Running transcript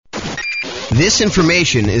This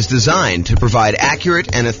information is designed to provide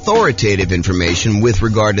accurate and authoritative information with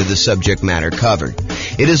regard to the subject matter covered.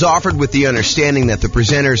 It is offered with the understanding that the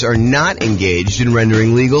presenters are not engaged in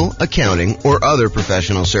rendering legal, accounting, or other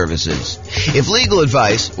professional services. If legal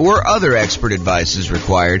advice or other expert advice is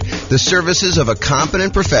required, the services of a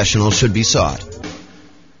competent professional should be sought.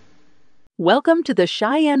 Welcome to the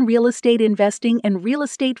Cheyenne Real Estate Investing and Real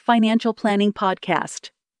Estate Financial Planning Podcast.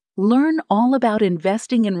 Learn all about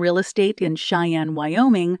investing in real estate in Cheyenne,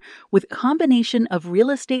 Wyoming, with a combination of real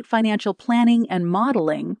estate financial planning and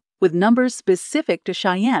modeling with numbers specific to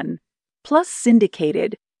Cheyenne, plus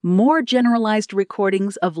syndicated, more generalized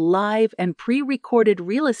recordings of live and pre-recorded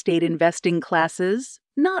real estate investing classes,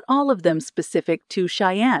 not all of them specific to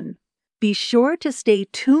Cheyenne. Be sure to stay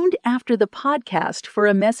tuned after the podcast for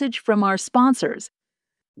a message from our sponsors.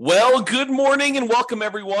 Well, good morning and welcome,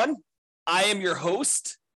 everyone. I am your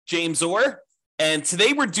host, James Orr, and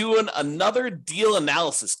today we're doing another deal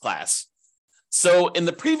analysis class. So in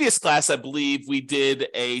the previous class, I believe we did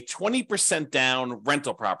a 20% down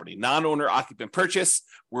rental property, non-owner occupant purchase,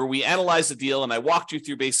 where we analyzed the deal and I walked you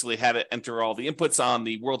through basically how to enter all the inputs on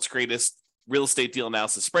the world's greatest real estate deal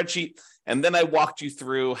analysis spreadsheet. And then I walked you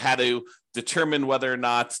through how to determine whether or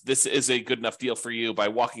not this is a good enough deal for you by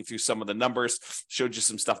walking through some of the numbers, showed you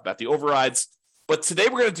some stuff about the overrides. But today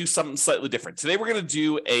we're going to do something slightly different. Today we're going to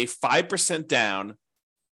do a 5% down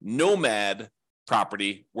Nomad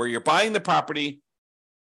property where you're buying the property,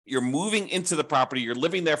 you're moving into the property, you're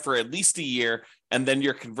living there for at least a year, and then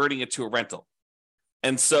you're converting it to a rental.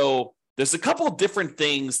 And so there's a couple of different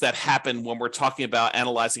things that happen when we're talking about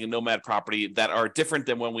analyzing a Nomad property that are different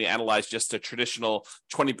than when we analyze just a traditional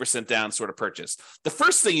 20% down sort of purchase. The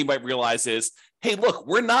first thing you might realize is, hey, look,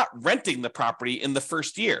 we're not renting the property in the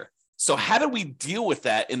first year. So how do we deal with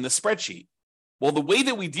that in the spreadsheet? Well, the way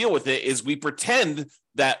that we deal with it is we pretend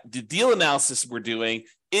that the deal analysis we're doing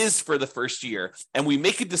is for the first year, and we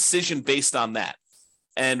make a decision based on that.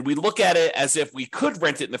 And we look at it as if we could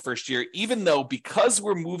rent it in the first year, even though because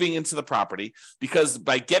we're moving into the property, because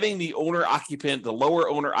by getting the owner-occupant, the lower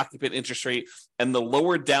owner-occupant interest rate, and the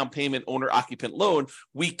lower down payment owner-occupant loan,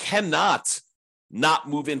 we cannot not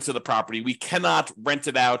move into the property. We cannot rent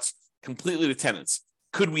it out completely to tenants.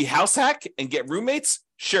 Could we house hack and get roommates?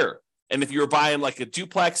 Sure. And if you were buying like a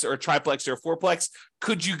duplex or a triplex or a fourplex,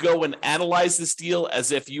 could you go and analyze this deal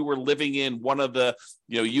as if you were living in one of the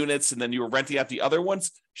units and then you were renting out the other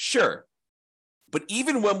ones? Sure. But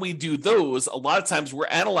even when we do those, a lot of times we're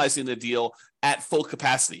analyzing the deal at full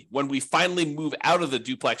capacity. When we finally move out of the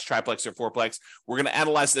duplex, triplex, or fourplex, we're going to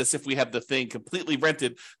analyze this if we have the thing completely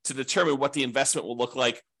rented to determine what the investment will look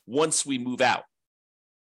like once we move out.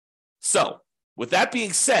 So, with that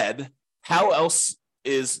being said, how else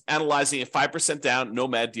is analyzing a 5% down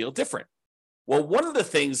Nomad deal different? Well, one of the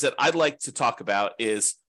things that I'd like to talk about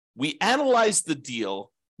is we analyze the deal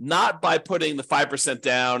not by putting the 5%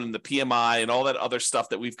 down and the PMI and all that other stuff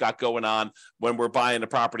that we've got going on when we're buying a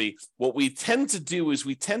property. What we tend to do is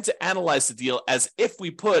we tend to analyze the deal as if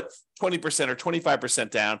we put 20% or 25%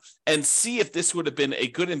 down and see if this would have been a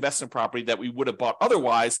good investment property that we would have bought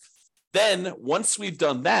otherwise. Then once we've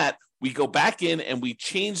done that, we go back in and we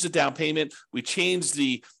change the down payment, we change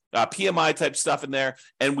the PMI type stuff in there,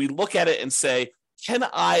 and we look at it and say, can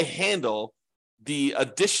I handle the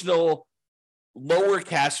additional lower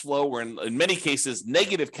cash flow, or in many cases,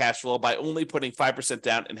 negative cash flow by only putting 5%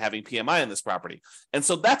 down and having PMI on this property? And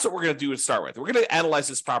so that's what we're going to do to start with. We're going to analyze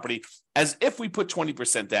this property as if we put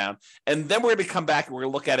 20% down, and then we're going to come back and we're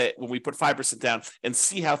going to look at it when we put 5% down and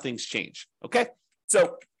see how things change. Okay?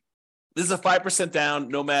 So this is a 5% down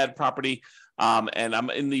Nomad property, and I'm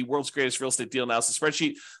in the world's greatest real estate deal analysis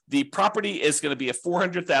spreadsheet. The property is going to be a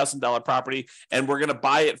 $400,000 property, and we're going to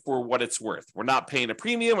buy it for what it's worth. We're not paying a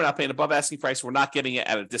premium. We're not paying above asking price. We're not getting it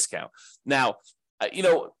at a discount. Now,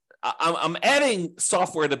 I'm adding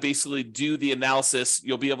software to basically do the analysis.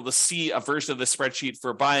 You'll be able to see a version of the spreadsheet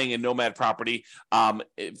for buying a Nomad property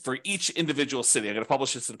for each individual city. I'm going to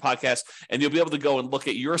publish this in the podcast, and you'll be able to go and look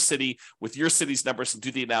at your city with your city's numbers and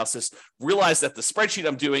do the analysis. Realize that the spreadsheet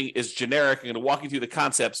I'm doing is generic. I'm going to walk you through the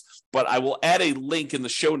concepts, but I will add a link in the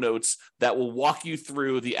show notes that will walk you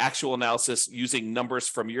through the actual analysis using numbers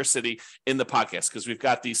from your city in the podcast, because we've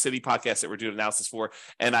got the city podcast that we're doing analysis for,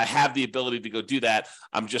 and I have the ability to go do that.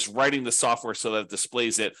 I'm just writing the software so that it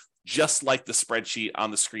displays it just like the spreadsheet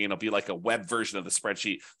on the screen. It'll be like a web version of the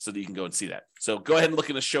spreadsheet so that you can go and see that. So go ahead and look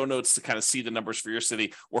in the show notes to kind of see the numbers for your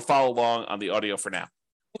city, or follow along on the audio for now.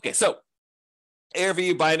 Okay, so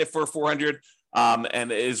ARV buying it for 400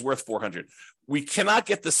 and it is worth 400. we cannot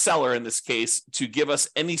get the seller in this case to give us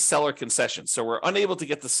any seller concession. So we're unable to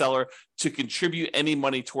get the seller to contribute any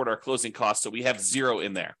money toward our closing costs. So we have zero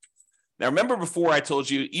in there. Now, remember before I told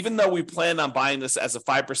you, even though we plan on buying this as a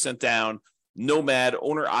 5% down Nomad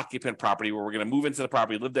owner-occupant property where we're going to move into the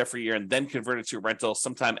property, live there for a year, and then convert it to a rental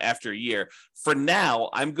sometime after a year. For now,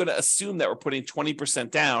 I'm going to assume that we're putting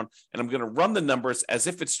 20% down, and I'm going to run the numbers as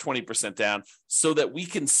if it's 20% down so that we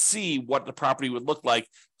can see what the property would look like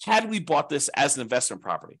had we bought this as an investment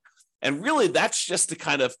property. And really, that's just to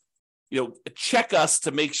kind of, check us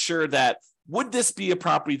to make sure that would this be a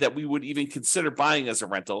property that we would even consider buying as a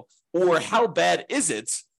rental, or how bad is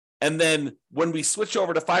it? And then when we switch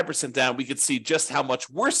over to 5% down, we could see just how much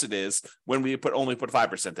worse it is when we only put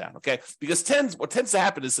 5% down, okay? Because what tends to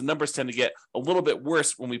happen is the numbers tend to get a little bit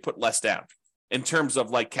worse when we put less down in terms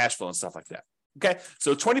of like cash flow and stuff like that, okay?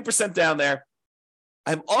 So 20% down there.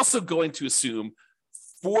 I'm also going to assume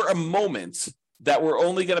for a moment that we're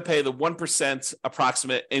only going to pay the 1%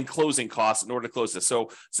 approximate in closing costs in order to close this. So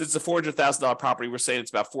since it's a $400,000 property, we're saying it's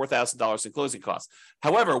about $4,000 in closing costs.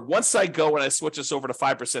 However, once I go and I switch this over to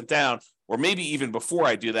 5% down, or maybe even before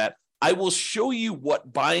I do that, I will show you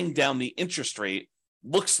what buying down the interest rate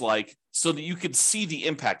looks like so that you can see the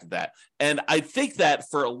impact of that. And I think that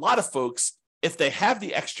for a lot of folks, if they have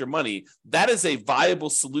the extra money, that is a viable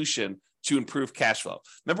solution to improve cash flow.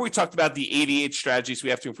 Remember, we talked about the 88 strategies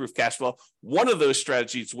we have to improve cash flow. One of those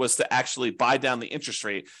strategies was to actually buy down the interest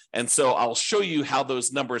rate. And so I'll show you how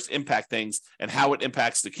those numbers impact things and how it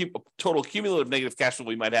impacts the total cumulative negative cash flow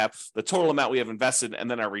we might have, the total amount we have invested,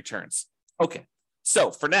 and then our returns. Okay,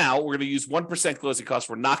 so for now, we're going to use 1% closing costs.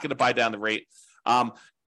 We're not going to buy down the rate.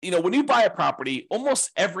 When you buy a property,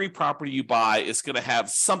 almost every property you buy is going to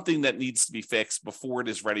have something that needs to be fixed before it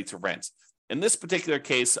is ready to rent. In this particular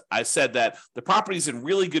case, I said that the property is in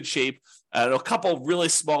really good shape. A couple of really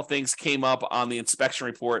small things came up on the inspection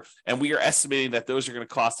report, and we are estimating that those are going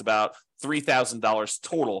to cost about $3,000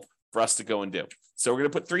 total for us to go and do. So we're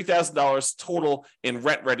going to put $3,000 total in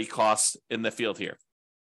rent-ready costs in the field here.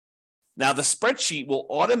 Now, the spreadsheet will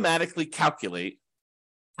automatically calculate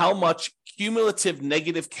how much cumulative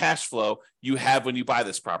negative cash flow you have when you buy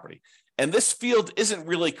this property. And this field isn't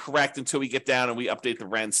really correct until we get down and we update the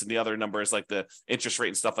rents and the other numbers like the interest rate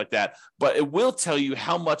and stuff like that. But it will tell you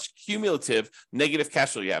how much cumulative negative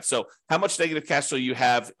cash flow you have. So how much negative cash flow you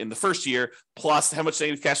have in the first year, plus how much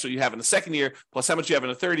negative cash flow you have in the second year, plus how much you have in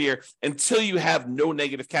the third year, until you have no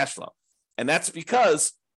negative cash flow. And that's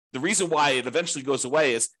because the reason why it eventually goes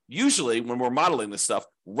away is usually when we're modeling this stuff,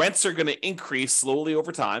 rents are going to increase slowly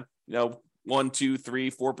over time, 1, 2, 3,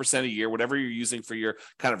 4% a year, whatever you're using for your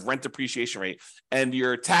kind of rent depreciation rate. And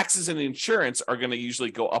your taxes and insurance are going to usually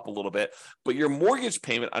go up a little bit, but your mortgage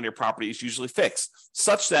payment on your property is usually fixed,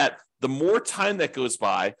 such that the more time that goes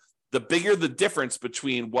by, the bigger the difference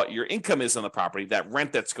between what your income is on the property, that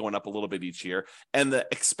rent that's going up a little bit each year, and the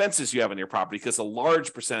expenses you have on your property, because a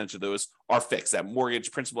large percentage of those are fixed. That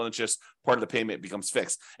mortgage, principal, and interest part of the payment becomes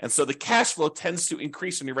fixed. And so the cash flow tends to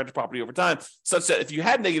increase in your rental property over time, such that if you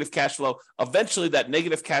had negative cash flow, eventually that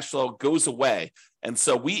negative cash flow goes away. And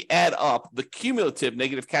so we add up the cumulative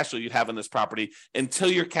negative cash flow you have on this property until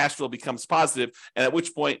your cash flow becomes positive, and at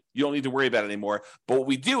which point you don't need to worry about it anymore. But what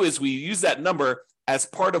we do is we use that number as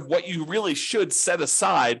part of what you really should set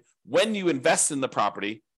aside when you invest in the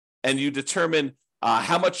property, and you determine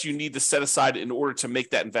how much you need to set aside in order to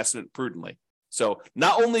make that investment prudently. So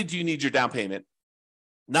not only do you need your down payment,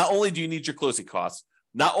 not only do you need your closing costs,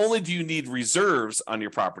 not only do you need reserves on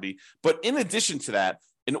your property, but in addition to that,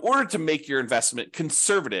 in order to make your investment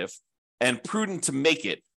conservative and prudent to make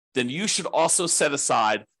it, then you should also set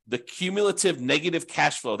aside the cumulative negative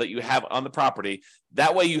cash flow that you have on the property.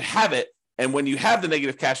 That way you have it. And when you have the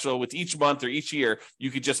negative cash flow with each month or each year, you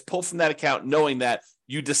could just pull from that account knowing that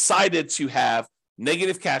you decided to have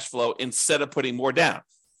negative cash flow instead of putting more down.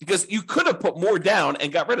 Because you could have put more down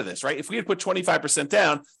and got rid of this, right? If we had put 25%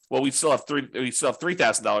 down, well, we'd still have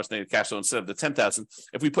 $3,000 negative cash flow instead of the $10,000.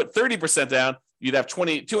 If we put 30% down, you'd have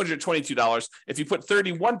 $222. If you put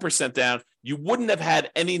 31% down, you wouldn't have had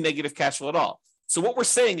any negative cash flow at all. So what we're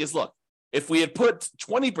saying is, look, if we had put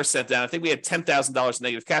 20% down, I think we had $10,000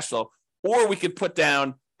 negative cash flow, or we could put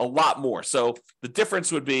down a lot more. So the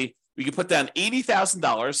difference would be we could put down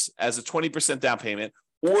 $80,000 as a 20% down payment,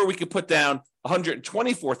 or we could put down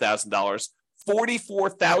 $124,000,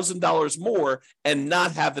 $44,000 more, and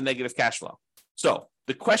not have the negative cash flow. So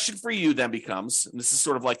the question for you then becomes, and this is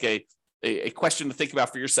sort of like a question to think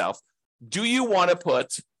about for yourself, do you want to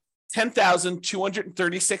put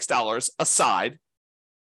 $10,236 aside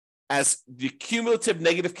as the cumulative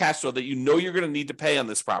negative cash flow that you know you're going to need to pay on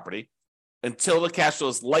this property? until the cash flow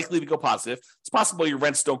is likely to go positive. It's possible your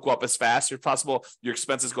rents don't go up as fast. It's possible your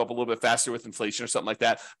expenses go up a little bit faster with inflation or something like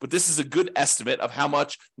that. But this is a good estimate of how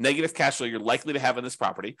much negative cash flow you're likely to have in this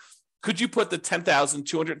property. Could you put the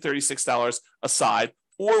 $10,236 aside,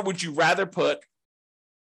 or would you rather put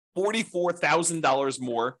 $44,000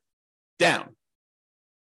 more down?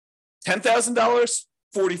 $10,000,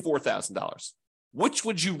 $44,000. Which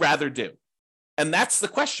would you rather do? And that's the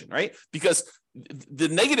question, right? Because the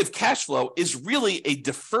negative cash flow is really a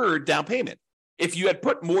deferred down payment. If you had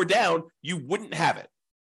put more down, you wouldn't have it.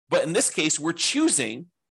 But in this case, we're choosing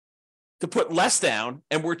to put less down,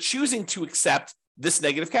 and we're choosing to accept this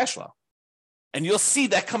negative cash flow. And you'll see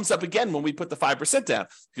that comes up again when we put the 5% down,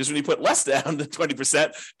 because when you put less down than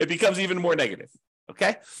 20%, it becomes even more negative.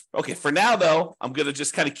 Okay. For now, though, I'm going to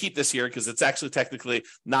just kind of keep this here because it's actually technically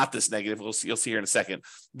not this negative. You'll see here in a second.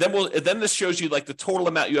 Then this shows you like the total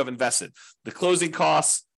amount you have invested, the closing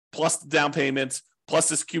costs plus the down payment, plus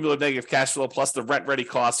this cumulative negative cash flow, plus the rent ready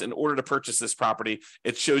costs in order to purchase this property.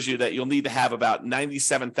 It shows you that you'll need to have about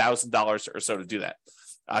 $97,000 or so to do that.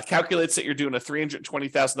 Calculates that you're doing a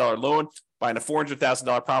 $320,000 loan, buying a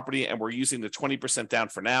 $400,000 property, and we're using the 20% down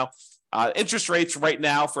for now. Interest rates right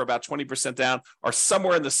now for about 20% down are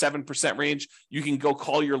somewhere in the 7% range. You can go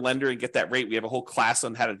call your lender and get that rate. We have a whole class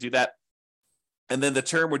on how to do that. And then the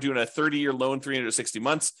term, we're doing a 30-year loan, 360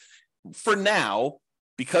 months. For now,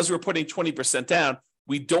 because we're putting 20% down,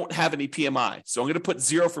 we don't have any PMI. So I'm going to put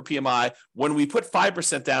 0 for PMI. When we put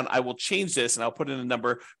 5% down, I will change this and I'll put in a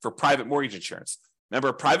number for private mortgage insurance.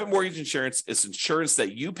 Remember, private mortgage insurance is insurance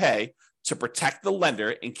that you pay to protect the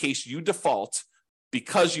lender in case you default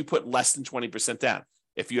because you put less than 20% down.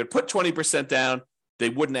 If you had put 20% down, they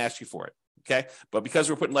wouldn't ask you for it, okay? But because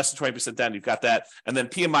we're putting less than 20% down, you've got that. And then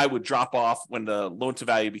PMI would drop off when the loan to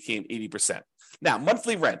value became 80%. Now,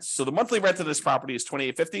 monthly rents. So the monthly rent of this property is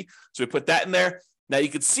 $2,850. So we put that in there. Now you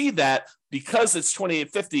can see that because it's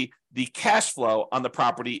 $2,850, the cash flow on the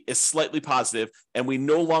property is slightly positive, and we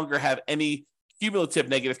no longer have any cumulative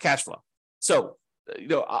negative cash flow. So,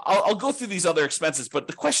 I'll go through these other expenses, but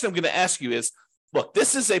the question I'm going to ask you is, look,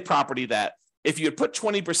 this is a property that if you had put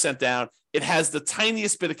 20% down, it has the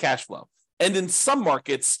tiniest bit of cash flow. And in some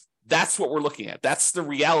markets, that's what we're looking at. That's the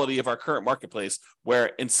reality of our current marketplace, where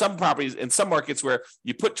in some markets where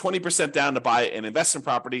you put 20% down to buy an investment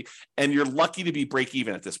property and you're lucky to be break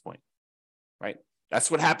even at this point, right? That's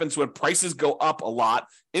what happens when prices go up a lot,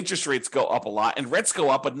 interest rates go up a lot, and rents go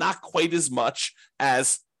up, but not quite as much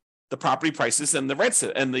as the property prices and the rents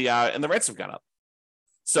and the rents have gone up.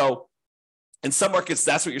 So in some markets,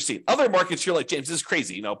 that's what you're seeing. Other markets, you're like, James, this is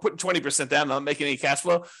crazy. Putting 20% down, not making any cash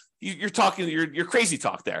flow. You're talking, you're crazy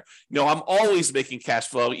talk there. I'm always making cash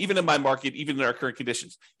flow, even in my market, even in our current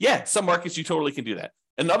conditions. Yeah, some markets you totally can do that.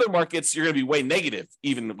 In other markets, you're going to be way negative,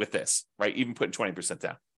 even with this, right? Even putting 20%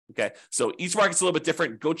 down. Okay, so each market's a little bit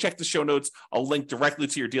different. Go check the show notes. I'll link directly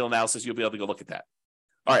to your deal analysis. You'll be able to go look at that.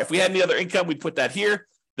 All right, if we had any other income, we'd put that here.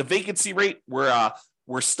 The vacancy rate, we're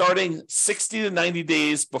starting 60 to 90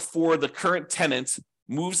 days before the current tenant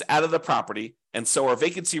moves out of the property. And so our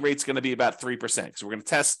vacancy rate is going to be about 3%. So we're going to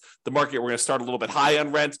test the market. We're going to start a little bit high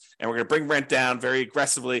on rent, and we're going to bring rent down very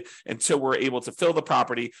aggressively until we're able to fill the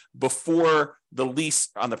property before the lease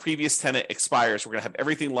on the previous tenant expires. We're going to have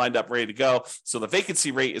everything lined up, ready to go. So the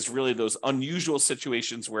vacancy rate is really those unusual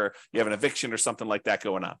situations where you have an eviction or something like that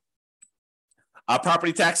going on.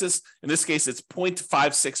 Property taxes, in this case, it's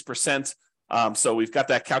 0.56%. So we've got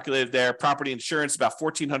that calculated there. Property insurance, about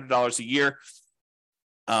 $1,400 a year.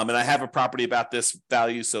 And I have a property about this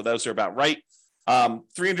value, so those are about right.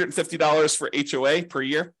 $350 for HOA per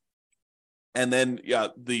year. And then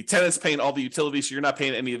the tenant's paying all the utilities, so you're not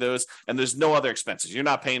paying any of those. And there's no other expenses. You're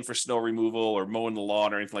not paying for snow removal or mowing the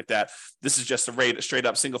lawn or anything like that. This is just a straight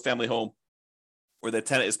up single family home where the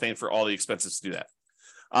tenant is paying for all the expenses to do that.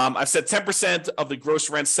 I've said 10% of the gross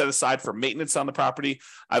rent set aside for maintenance on the property.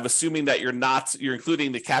 I'm assuming that you're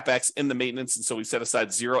including the CapEx in the maintenance. And so we set aside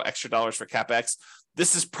 $0 extra for CapEx.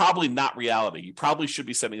 This is probably not reality. You probably should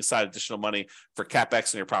be setting aside additional money for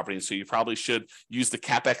CapEx in your property. And so you probably should use the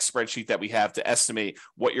CapEx spreadsheet that we have to estimate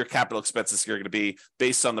what your capital expenses are going to be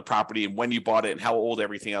based on the property and when you bought it and how old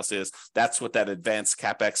everything else is. That's what that advanced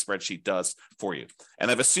CapEx spreadsheet does for you. And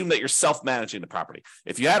I've assumed that you're self-managing the property.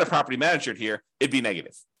 If you had a property manager here, it'd be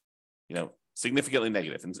negative, significantly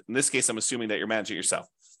negative. In this case, I'm assuming that you're managing it yourself.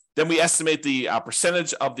 Then we estimate the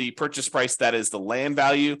percentage of the purchase price that is the land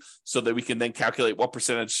value, so that we can then calculate what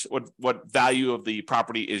percentage, what value of the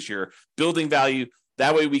property is your building value.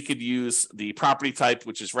 That way we could use the property type,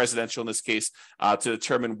 which is residential in this case, to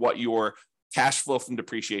determine what your cash flow from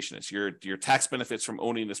depreciation is, your tax benefits from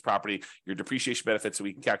owning this property, your depreciation benefits, so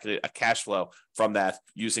we can calculate a cash flow from that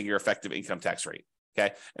using your effective income tax rate.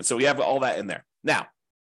 Okay. And so we have all that in there. Now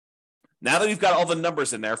that we've got all the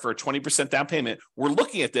numbers in there for a 20% down payment, we're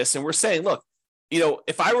looking at this and we're saying, look,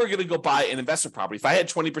 if I were going to go buy an investment property, if I had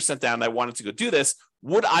 20% down and I wanted to go do this,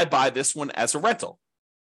 would I buy this one as a rental?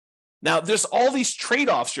 Now, there's all these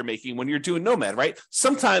trade-offs you're making when you're doing Nomad, right?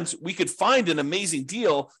 Sometimes we could find an amazing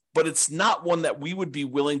deal, but it's not one that we would be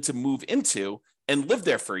willing to move into and live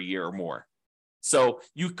there for a year or more. So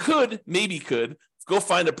you maybe could go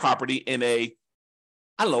find a property in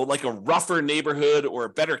like a rougher neighborhood or a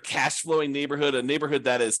better cash flowing neighborhood, a neighborhood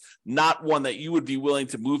that is not one that you would be willing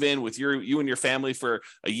to move in with you and your family for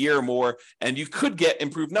a year or more, and you could get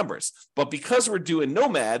improved numbers. But because we're doing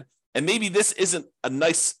Nomad, and maybe this isn't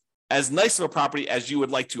as nice of a property as you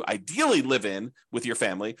would like to ideally live in with your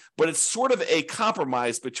family, but it's sort of a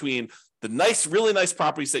compromise between the really nice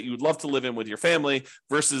properties that you would love to live in with your family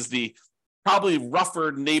versus the probably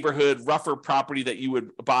rougher neighborhood, rougher property that you would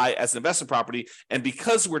buy as an investment property. And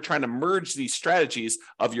because we're trying to merge these strategies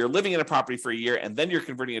of you're living in a property for a year and then you're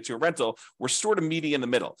converting it to a rental, we're sort of meeting in the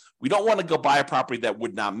middle. We don't want to go buy a property that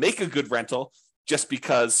would not make a good rental just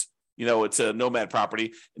because it's a Nomad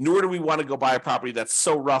property, nor do we want to go buy a property that's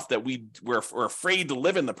so rough that we're afraid to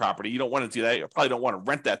live in the property. You don't want to do that. You probably don't want to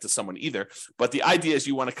rent that to someone either. But the idea is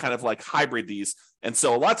you want to kind of like hybrid these. And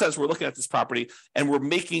so a lot of times we're looking at this property and we're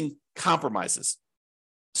making compromises.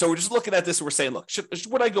 So we're just looking at this and we're saying, look,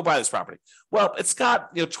 would I go buy this property? Well, it's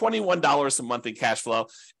got $21 a month in cash flow.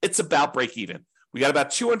 It's about break even. We got about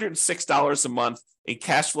 $206 a month in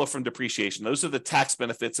cash flow from depreciation. Those are the tax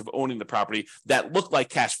benefits of owning the property that look like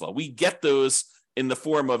cash flow. We get those in the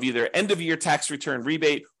form of either end of year tax return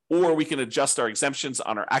rebate, or we can adjust our exemptions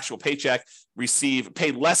on our actual paycheck,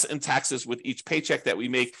 pay less in taxes with each paycheck that we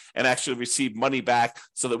make, and actually receive money back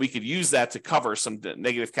so that we could use that to cover some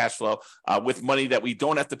negative cash flow with money that we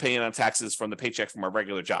don't have to pay in on taxes from the paycheck from our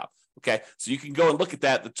regular job. Okay, so you can go and look at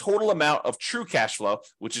that. The total amount of true cash flow,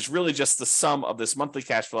 which is really just the sum of this monthly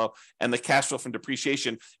cash flow and the cash flow from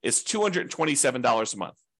depreciation, is $227 a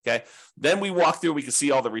month. Okay, then we walk through, we can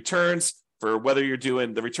see all the returns for whether you're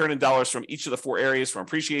doing the return in dollars from each of the four areas, from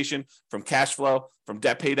appreciation, from cash flow, from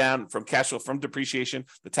debt pay down, from cash flow from depreciation,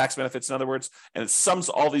 the tax benefits, in other words, and it sums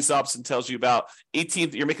all these up and tells you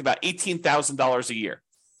you're making about $18,000 a year.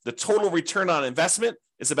 The total return on investment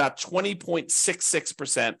is about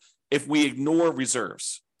 20.66% if we ignore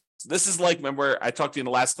reserves. So this is like, remember I talked to you in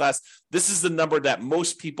the last class, this is the number that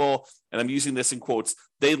most people, and I'm using this in quotes,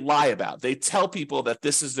 they lie about. They tell people that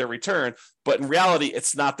this is their return, but in reality,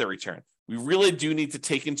 it's not their return. We really do need to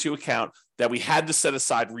take into account that we had to set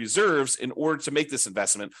aside reserves in order to make this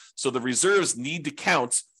investment. So the reserves need to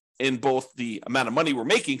count in both the amount of money we're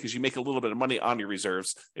making, because you make a little bit of money on your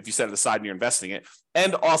reserves if you set it aside and you're investing it,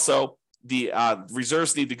 and also the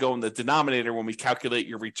reserves need to go in the denominator when we calculate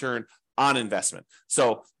your return on investment.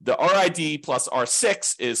 So the RID plus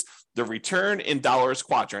R6 is the return in dollars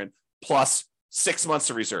quadrant plus 6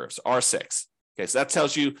 months of reserves, R6. Okay, so that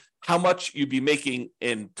tells you how much you'd be making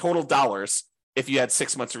in total dollars if you had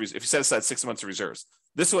 6 months of if you set aside 6 months of reserves.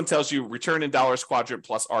 This one tells you return in dollars quadrant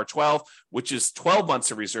plus R12, which is 12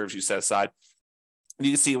 months of reserves you set aside. And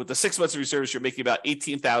you can see with the 6 months of reserves, you're making about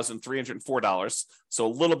 $18,304. So a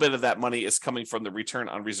little bit of that money is coming from the return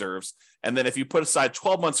on reserves. And then if you put aside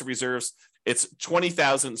 12 months of reserves, it's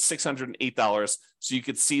 $20,608. So you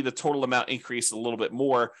could see the total amount increase a little bit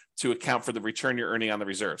more to account for the return you're earning on the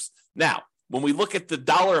reserves. Now, when we look at the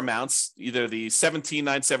dollar amounts, either the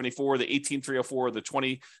 $17,974, the $18,304, or the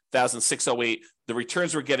 $20,608, the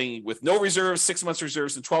returns we're getting with no reserves, 6 months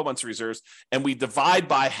reserves, and 12 months reserves, and we divide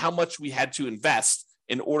by how much we had to invest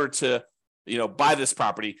in order to, buy this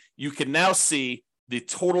property, you can now see the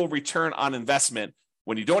total return on investment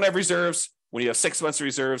when you don't have reserves, when you have 6 months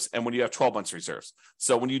reserves, and when you have 12 months reserves.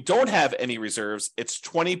 So when you don't have any reserves, it's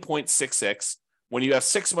 20.66. When you have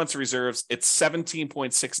 6 months of reserves, it's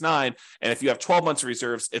 17.69. And if you have 12 months of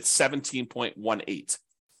reserves, it's 17.18.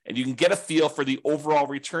 And you can get a feel for the overall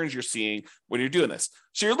returns you're seeing when you're doing this.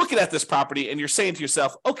 So you're looking at this property and you're saying to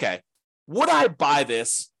yourself, okay, would I buy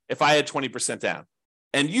this if I had 20% down?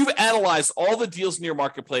 And you've analyzed all the deals in your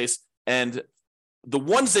marketplace and the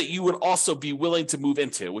ones that you would also be willing to move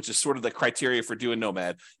into, which is sort of the criteria for doing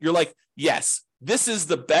Nomad. You're like, yes, this is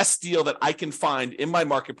the best deal that I can find in my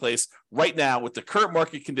marketplace right now with the current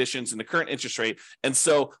market conditions and the current interest rate. And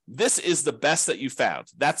so this is the best that you found.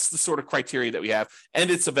 That's the sort of criteria that we have, and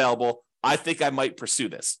it's available. I think I might pursue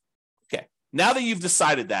this. Okay. Now that you've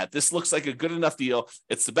decided that this looks like a good enough deal,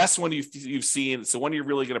 it's the best one you've seen, it's the one you're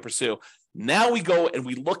really going to pursue. Now we go and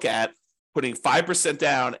we look at putting 5%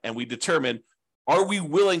 down, and we determine, are we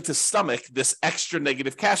willing to stomach this extra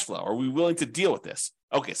negative cash flow? Are we willing to deal with this?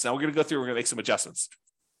 Okay, so now we're going to go through, we're going to make some adjustments.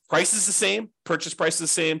 Price is the same, purchase price is the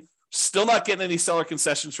same, still not getting any seller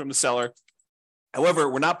concessions from the seller. However,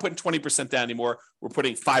 we're not putting 20% down anymore, we're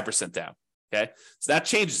putting 5% down, okay? So that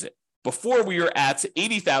changes it. Before we were at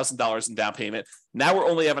 $80,000 in down payment, now we're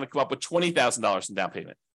only having to come up with $20,000 in down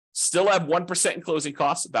payment. Still have 1% in closing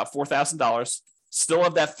costs, about $4,000. Still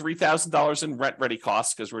have that $3,000 in rent ready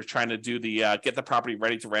costs because we're trying to do the get the property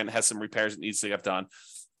ready to rent, has some repairs it needs to get done.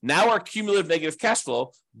 Now our cumulative negative cash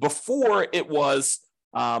flow, before it was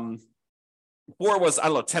I don't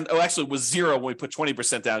know, 10, actually it was zero when we put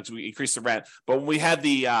 20% down because we increased the rent. But when we had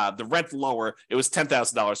the rent lower, it was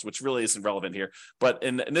 $10,000, which really isn't relevant here. But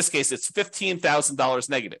in this case, it's $15,000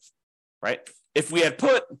 negative, right? If we had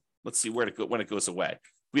put, let's see when it goes away.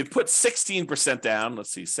 We had put 16% down,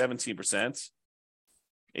 let's see, 17%.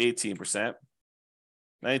 18%,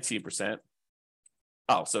 19%.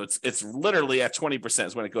 Oh, so it's literally at 20%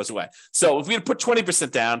 is when it goes away. So if we had put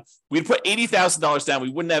 20% down, we'd put $80,000 down, we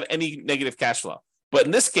wouldn't have any negative cash flow. But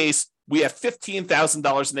in this case, we have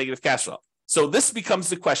 $15,000 negative cash flow. So this becomes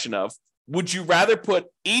the question of, would you rather put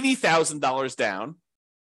 $80,000 down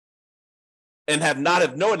and have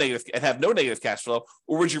no negative cash flow,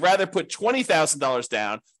 or would you rather put $20,000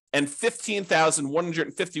 down and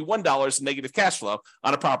 $15,151 in negative cash flow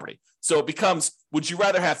on a property? So it becomes, would you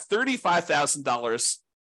rather have $35,000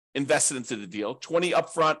 invested into the deal, $20,000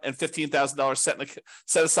 upfront and $15,000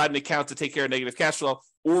 set aside an account to take care of negative cash flow,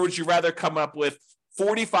 or would you rather come up with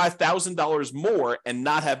 $45,000 more and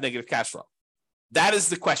not have negative cash flow? That is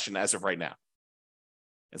the question as of right now.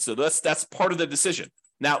 And so that's part of the decision.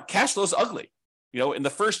 Now, cash flow is ugly. In the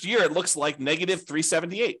first year, it looks like negative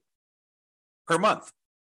 $378 per month.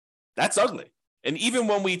 That's ugly. And even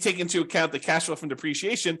when we take into account the cash flow from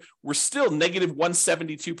depreciation, we're still negative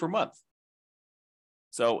 $172 per month.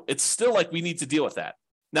 So it's still like we need to deal with that.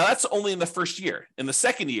 Now, that's only in the first year. In the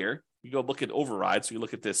second year, you go look at overrides. So you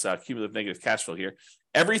look at this cumulative negative cash flow here.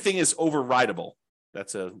 Everything is overrideable.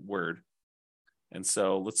 That's a word. And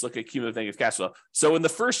so let's look at cumulative negative cash flow. So in the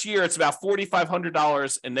first year, it's about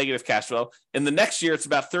 $4,500 in negative cash flow. In the next year, it's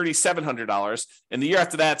about $3,700. In the year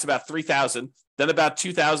after that, it's about $3,000. Then about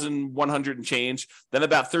 $2,100 and change. Then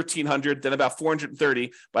about $1,300. Then about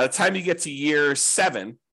 $430. By the time you get to year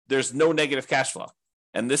 7, there's no negative cash flow.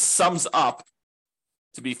 And this sums up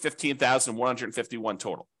to be $15,151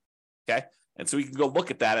 total. Okay. And so we can go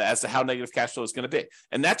look at that as to how negative cash flow is going to be.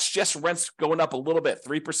 And that's just rents going up a little bit,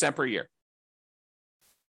 3% per year.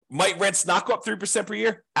 Might rents not go up 3% per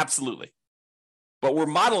year? Absolutely. But we're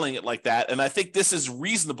modeling it like that. And I think this is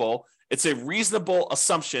reasonable. It's a reasonable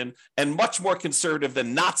assumption and much more conservative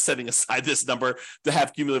than not setting aside this number to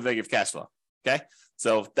have cumulative negative cash flow. Okay.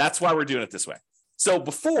 So that's why we're doing it this way. So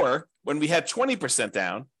before, when we had 20%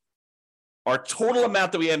 down, our total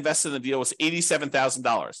amount that we invested in the deal was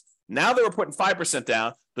 $87,000. Now that we're putting 5%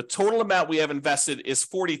 down, the total amount we have invested is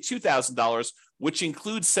 $42,000, which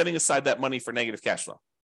includes setting aside that money for negative cash flow.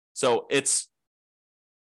 So it's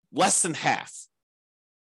less than half,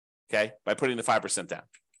 okay, by putting the 5% down,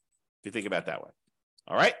 if you think about it that way.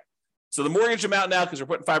 All right. So the mortgage amount now, because we're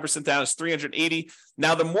putting 5% down, is $380.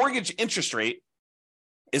 Now the mortgage interest rate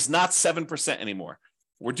is not 7% anymore.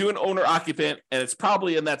 We're doing owner occupant, and it's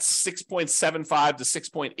probably in that 6.75 to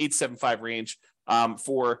 6.875 range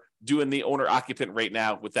for doing the owner occupant rate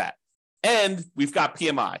now with that. And we've got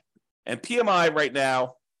PMI. And PMI right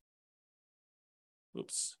now,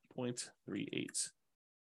 0.38.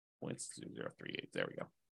 0.038. There we go.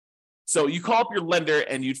 So you call up your lender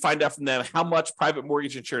and you'd find out from them how much private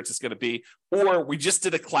mortgage insurance is going to be. Or we just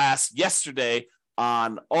did a class yesterday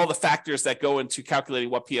on all the factors that go into calculating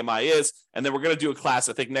what PMI is. And then we're going to do a class,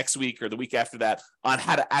 I think next week or the week after that, on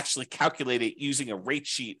how to actually calculate it using a rate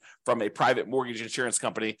sheet from a private mortgage insurance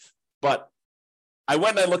company. But I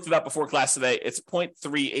went and I looked it up before class today. It's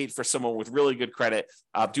 0.38 for someone with really good credit,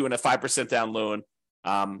 doing a 5% down loan,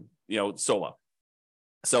 solo.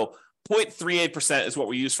 So 0.38% is what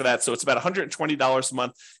we use for that. So it's about $120 a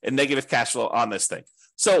month in negative cash flow on this thing.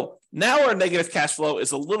 So now our negative cash flow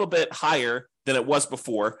is a little bit higher than it was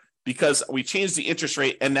before because we changed the interest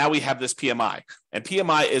rate and now we have this PMI. And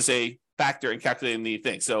PMI is a factor in calculating the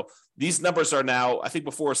thing. So these numbers are now, I think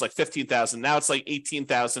before it's like $15,000. Now it's like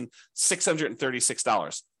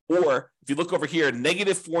 $18,636. Or if you look over here,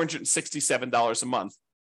 negative $467 a month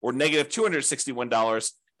or negative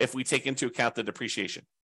 $261 if we take into account the depreciation,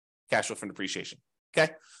 cash flow from depreciation.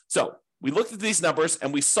 Okay. So we looked at these numbers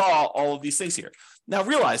and we saw all of these things here. Now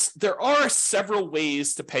realize there are several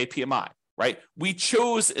ways to pay PMI, right? We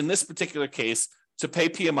chose in this particular case to pay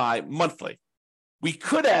PMI monthly. We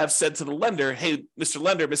could have said to the lender, hey, Mr.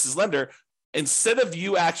 Lender, Mrs. Lender, instead of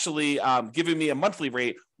you actually giving me a monthly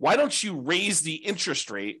rate, why don't you raise the interest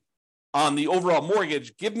rate on the overall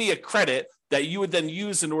mortgage? Give me a credit that you would then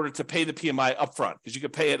use in order to pay the PMI upfront, because you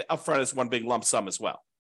could pay it upfront as one big lump sum as well.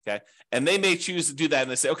 Okay. And they may choose to do that.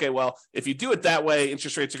 And they say, okay, well, if you do it that way,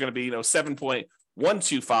 interest rates are going to be,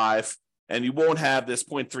 7.125, and you won't have this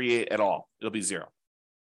 0.38 at all. It'll be zero.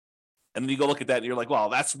 And then you go look at that and you're like, well,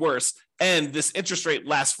 that's worse. And this interest rate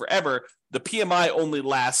lasts forever. The PMI only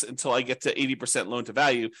lasts until I get to 80% loan to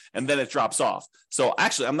value, and then it drops off. So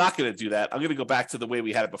actually, I'm not going to do that. I'm going to go back to the way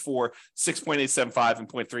we had it before, 6.875 and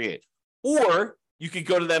 0.38. Or you could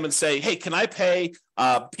go to them and say, hey, can I pay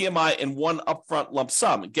PMI in one upfront lump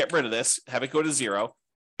sum and get rid of this, have it go to zero,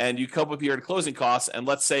 and you come up with your closing costs, and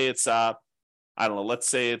let's say it's, let's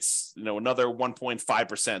say it's, another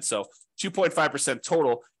 1.5%. So 2.5%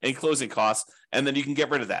 total in closing costs, and then you can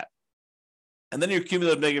get rid of that. And then your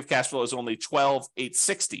cumulative negative cash flow is only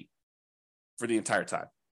 12,860 for the entire time.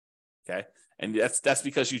 Okay. And that's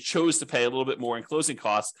because you chose to pay a little bit more in closing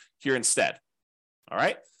costs here instead. All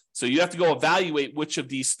right. So you have to go evaluate which of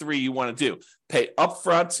these three you want to do. Pay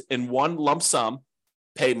upfront in one lump sum,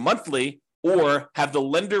 pay monthly, or have the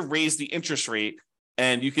lender raise the interest rate,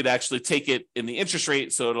 and you could actually take it in the interest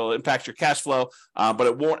rate, so it'll impact your cash flow, but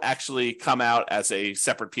it won't actually come out as a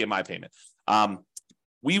separate PMI payment.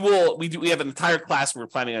 We have an entire class we're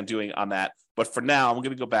planning on doing on that, but for now, I'm going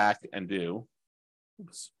to go back and do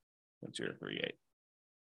 0.038.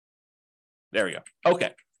 There we go.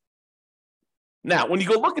 Okay. Now, when you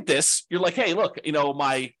go look at this, you're like, hey, look,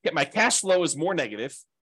 my cash flow is more negative.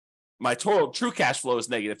 My total true cash flow is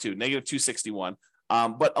negative too, negative 261.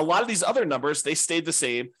 But a lot of these other numbers, they stayed the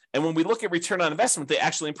same. And when we look at return on investment, they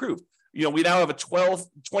actually improved. We now have a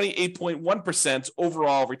 28.1%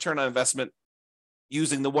 overall return on investment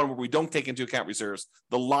using the one where we don't take into account reserves,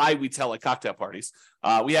 the lie we tell at cocktail parties.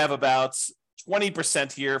 We have about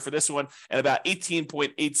 20% here for this one and about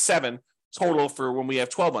 18.87 total for when we have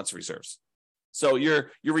 12 months of reserves. So your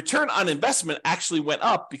return on investment actually went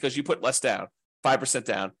up because you put less down, 5%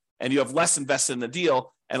 down, and you have less invested in the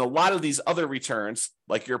deal. And a lot of these other returns,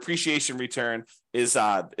 like your appreciation return is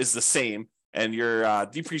the same, and your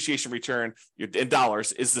depreciation return in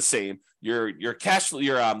dollars is the same. Your cash flow,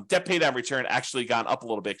 your debt pay down return actually gone up a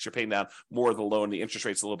little bit because you're paying down more of the loan. The interest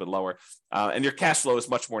rate's a little bit lower, and your cash flow is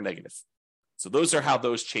much more negative. So those are how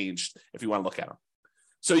those changed if you want to look at them.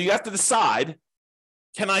 So you have to decide,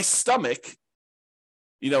 can I stomach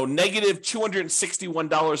negative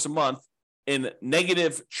 $261 a month in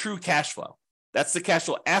negative true cash flow? That's the cash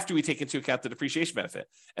flow after we take into account the depreciation benefit.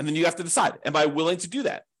 And then you have to decide, am I willing to do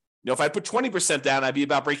that? If I put 20% down, I'd be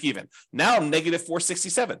about break even. Now I'm negative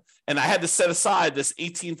 467. And I had to set aside this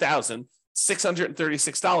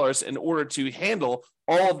 $18,636 in order to handle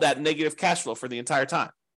all of that negative cash flow for the entire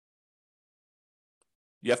time.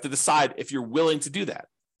 You have to decide if you're willing to do that.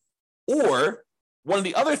 Or one of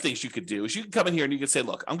the other things you could do is you can come in here and you can say,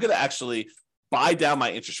 look, I'm going to actually buy down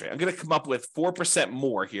my interest rate. I'm going to come up with 4%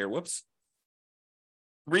 more here.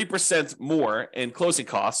 3% more in closing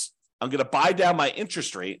costs. I'm going to buy down my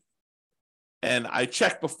interest rate. And I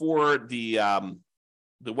checked before the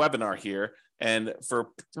webinar here. And for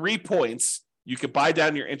 3 points, you could buy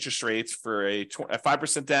down your interest rates for a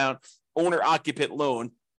 5% down owner-occupant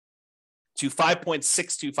loan to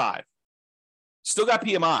 5.625. Still got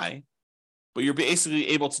PMI, but you're basically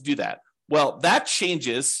able to do that. Well, that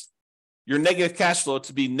changes your negative cash flow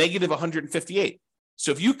to be negative 158.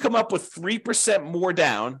 So if you come up with 3% more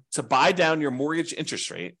down to buy down your mortgage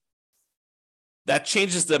interest rate, that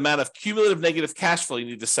changes the amount of cumulative negative cash flow you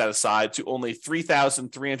need to set aside to only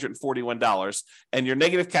 $3,341. And your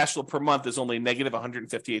negative cash flow per month is only negative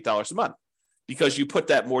 $158 a month because you put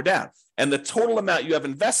that more down. And the total amount you have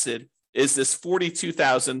invested is this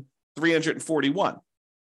 $42,341.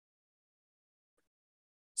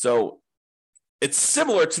 So it's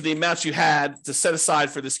similar to the amounts you had to set aside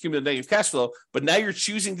for this cumulative negative cash flow, but now you're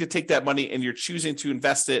choosing to take that money and you're choosing to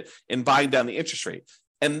invest it in buying down the interest rate.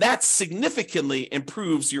 And that significantly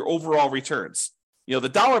improves your overall returns. The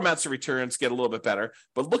dollar amounts of returns get a little bit better,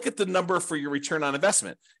 but look at the number for your return on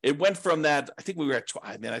investment. It went from that, I think we were at,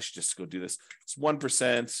 I should just go do this. It's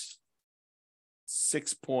 1%,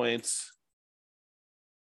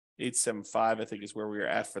 6.875, I think is where we were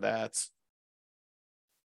at for that.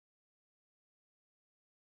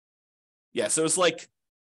 Yeah, so it's like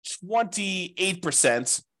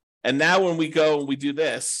 28%. And now when we go and we do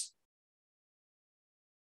this,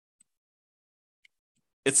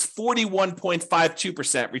 it's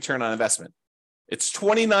 41.52% return on investment. It's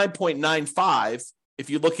 29.95 if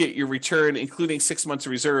you look at your return, including 6 months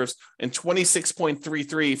of reserves, and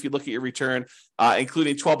 26.33 if you look at your return,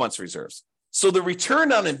 including 12 months of reserves. So the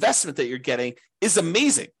return on investment that you're getting is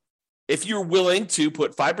amazing. If you're willing to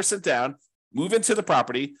put 5% down, move into the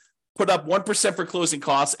property, put up 1% for closing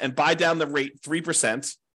costs, and buy down the rate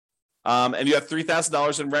 3%, and you have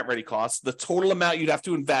 $3,000 in rent-ready costs, the total amount you'd have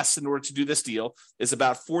to invest in order to do this deal is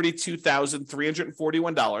about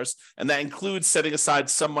 $42,341, and that includes setting aside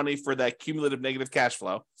some money for that cumulative negative cash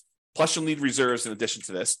flow, plus you'll need reserves in addition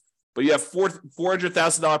to this. But you have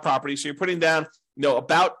 $400,000 property, so you're putting down,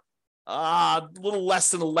 about a little less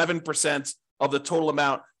than 11% of the total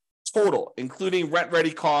amount total, including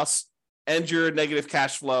rent-ready costs and your negative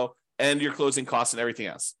cash flow and your closing costs and everything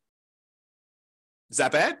else. Is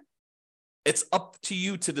that bad? It's up to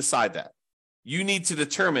you to decide that. You need to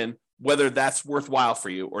determine whether that's worthwhile for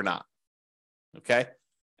you or not. Okay?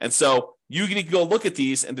 And so you need to go look at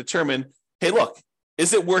these and determine, hey, look,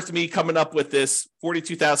 is it worth me coming up with this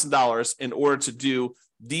 $42,000 in order to do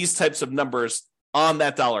these types of numbers on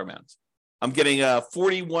that dollar amount? I'm getting a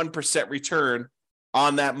 41% return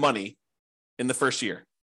on that money in the first year.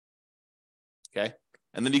 Okay?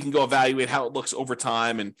 And then you can go evaluate how it looks over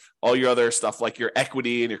time and all your other stuff like your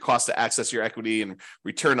equity and your cost to access your equity and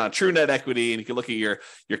return on true net equity. And you can look at your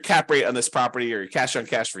cap rate on this property or your cash on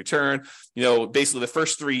cash return. Basically the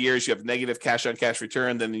first 3 years you have negative cash on cash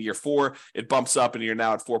return. Then in year 4, it bumps up and you're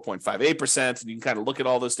now at 4.58%. And you can kind of look at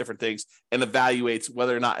all those different things and evaluate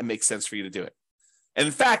whether or not it makes sense for you to do it. And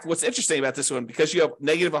in fact, what's interesting about this one, because you have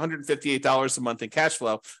negative $158 a month in cash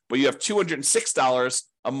flow, but you have $206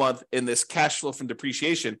 a month in this cash flow from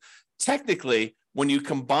depreciation, technically, when you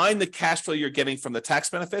combine the cash flow you're getting from the tax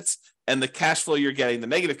benefits and the cash flow you're getting, the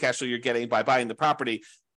negative cash flow you're getting by buying the property,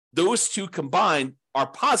 those two combined are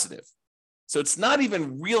positive. So it's not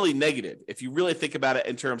even really negative if you really think about it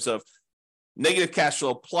in terms of negative cash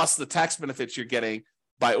flow plus the tax benefits you're getting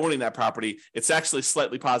by owning that property. It's actually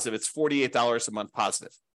slightly positive. It's $48 a month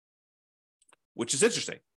positive, which is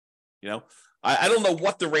interesting. I don't know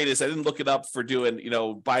what the rate is. I didn't look it up for doing,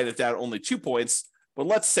 buying it down only 2 points, but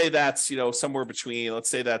let's say that's, somewhere between,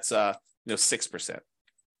 let's say that's, 6%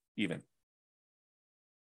 even.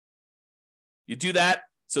 You do that.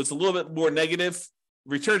 So it's a little bit more negative.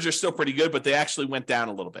 Returns are still pretty good, but they actually went down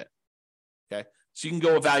a little bit. Okay. So you can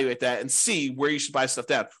go evaluate that and see where you should buy stuff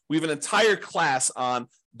down. We have an entire class on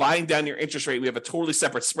buying down your interest rate. We have a totally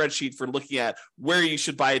separate spreadsheet for looking at where you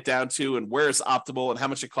should buy it down to and where it's optimal and how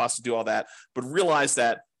much it costs to do all that. But realize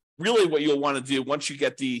that really what you'll want to do once you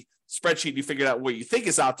get the spreadsheet, you figure out what you think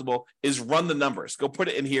is optimal, is run the numbers. Go put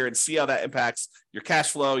it in here and see how that impacts your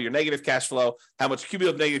cash flow, your negative cash flow, how much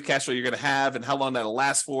cumulative negative cash flow you're going to have and how long that'll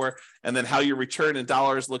last for, and then how your return in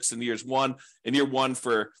dollars looks in year one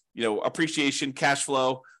for, appreciation, cash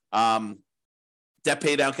flow, debt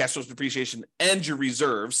pay down, cash flows, depreciation, and your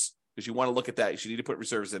reserves, because you want to look at that. You should need to put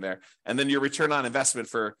reserves in there. And then your return on investment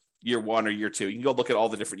for year 1 or year 2. You can go look at all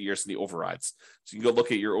the different years in the overrides. So you can go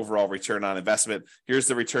look at your overall return on investment. Here's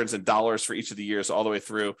the returns in dollars for each of the years all the way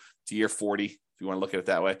through to year 40, if you want to look at it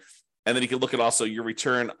that way. And then you can look at also your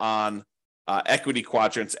return on equity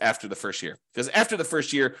quadrants after the first year. Because after the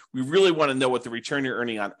first year, we really want to know what the return you're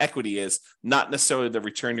earning on equity is, not necessarily the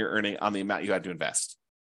return you're earning on the amount you had to invest.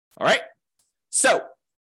 All right. So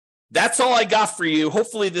that's all I got for you.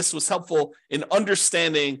 Hopefully this was helpful in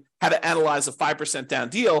understanding how to analyze a 5% down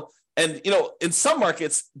deal. And, in some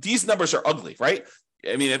markets, these numbers are ugly, right?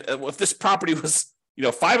 I mean, if this property was,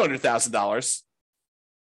 $500,000,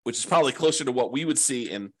 which is probably closer to what we would see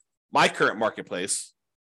in my current marketplace,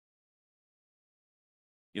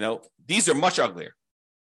 these are much uglier.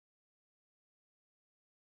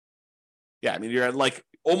 Yeah, I mean, you're at like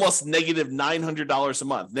almost negative $900 a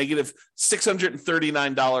month, negative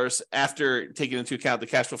 $639 after taking into account the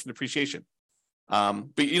cash flow from depreciation. But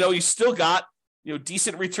you still got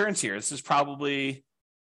decent returns here. This is probably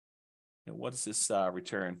what is this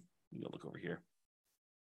return? You look over here.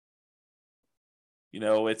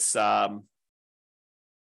 It's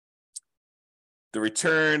the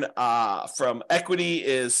return from equity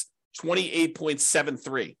is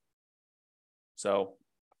 28.73. So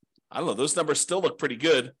I don't know. Those numbers still look pretty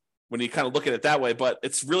good when you kind of look at it that way, but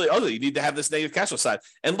it's really ugly. You need to have this negative cash flow side.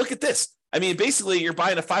 And look at this. I mean, basically, you're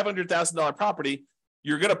buying a $500,000 property.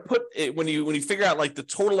 You're going to put it when you figure out like the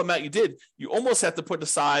total amount you did. You almost have to put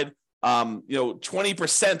aside,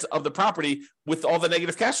 20% of the property with all the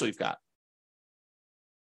negative cash flow you've got.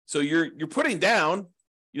 So you're putting down,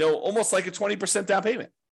 almost like a 20% down payment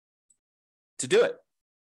to do it.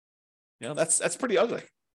 That's pretty ugly.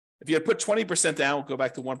 If you had put 20% down, go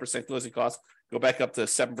back to 1% closing costs, go back up to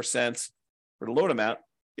 7% for the loan amount,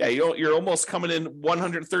 Yeah, you're almost coming in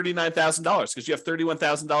 $139,000 because you have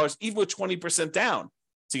 $31,000 even with 20% down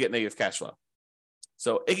to get negative cash flow.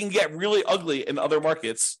 So it can get really ugly in other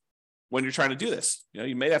markets when you're trying to do this.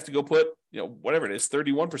 You may have to go put, whatever it is,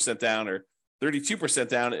 31% down or 32%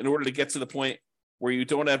 down in order to get to the point where you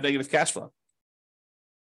don't have negative cash flow.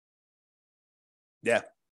 Yeah,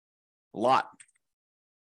 a lot.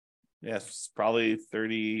 Yeah, it's probably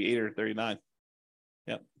 38 or 39.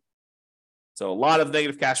 Yeah. So a lot of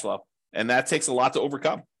negative cash flow, and that takes a lot to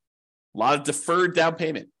overcome. A lot of deferred down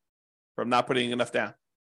payment from not putting enough down.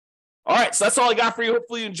 All right, so that's all I got for you.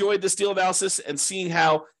 Hopefully you enjoyed this deal analysis and seeing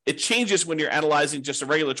how it changes when you're analyzing just a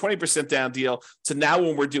regular 20% down deal to now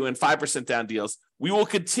when we're doing 5% down deals. We will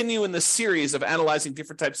continue in this series of analyzing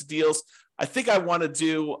different types of deals. I think I want to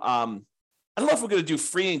do, I don't know if we're going to do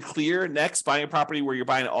free and clear next, buying a property where you're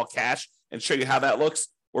buying it all cash and show you how that looks,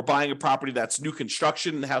 or buying a property that's new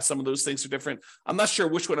construction and how some of those things are different. I'm not sure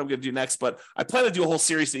which one I'm going to do next, but I plan to do a whole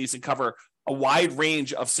series of these and cover a wide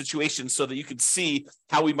range of situations so that you can see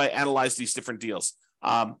how we might analyze these different deals.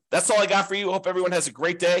 That's all I got for you. Hope everyone has a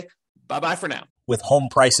great day. Bye-bye for now. With home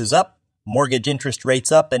prices up, mortgage interest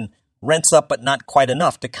rates up, and rents up but not quite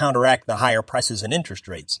enough to counteract the higher prices and interest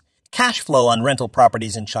rates, cash flow on rental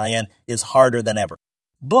properties in Cheyenne is harder than ever.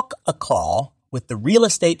 Book a call with the Real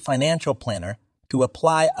Estate Financial Planner to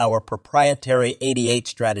apply our proprietary 88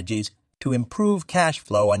 strategies to improve cash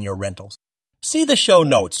flow on your rentals. See the show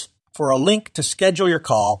notes for a link to schedule your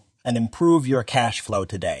call and improve your cash flow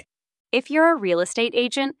today. If you're a real estate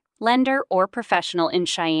agent, lender, or professional in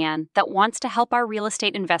Cheyenne that wants to help our real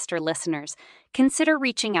estate investor listeners, consider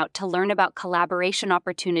reaching out to learn about collaboration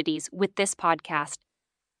opportunities with this podcast.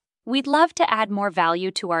 We'd love to add more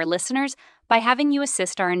value to our listeners by having you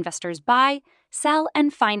assist our investors buy, sell,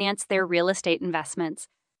 and finance their real estate investments.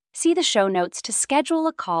 See the show notes to schedule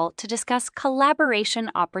a call to discuss collaboration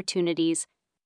opportunities.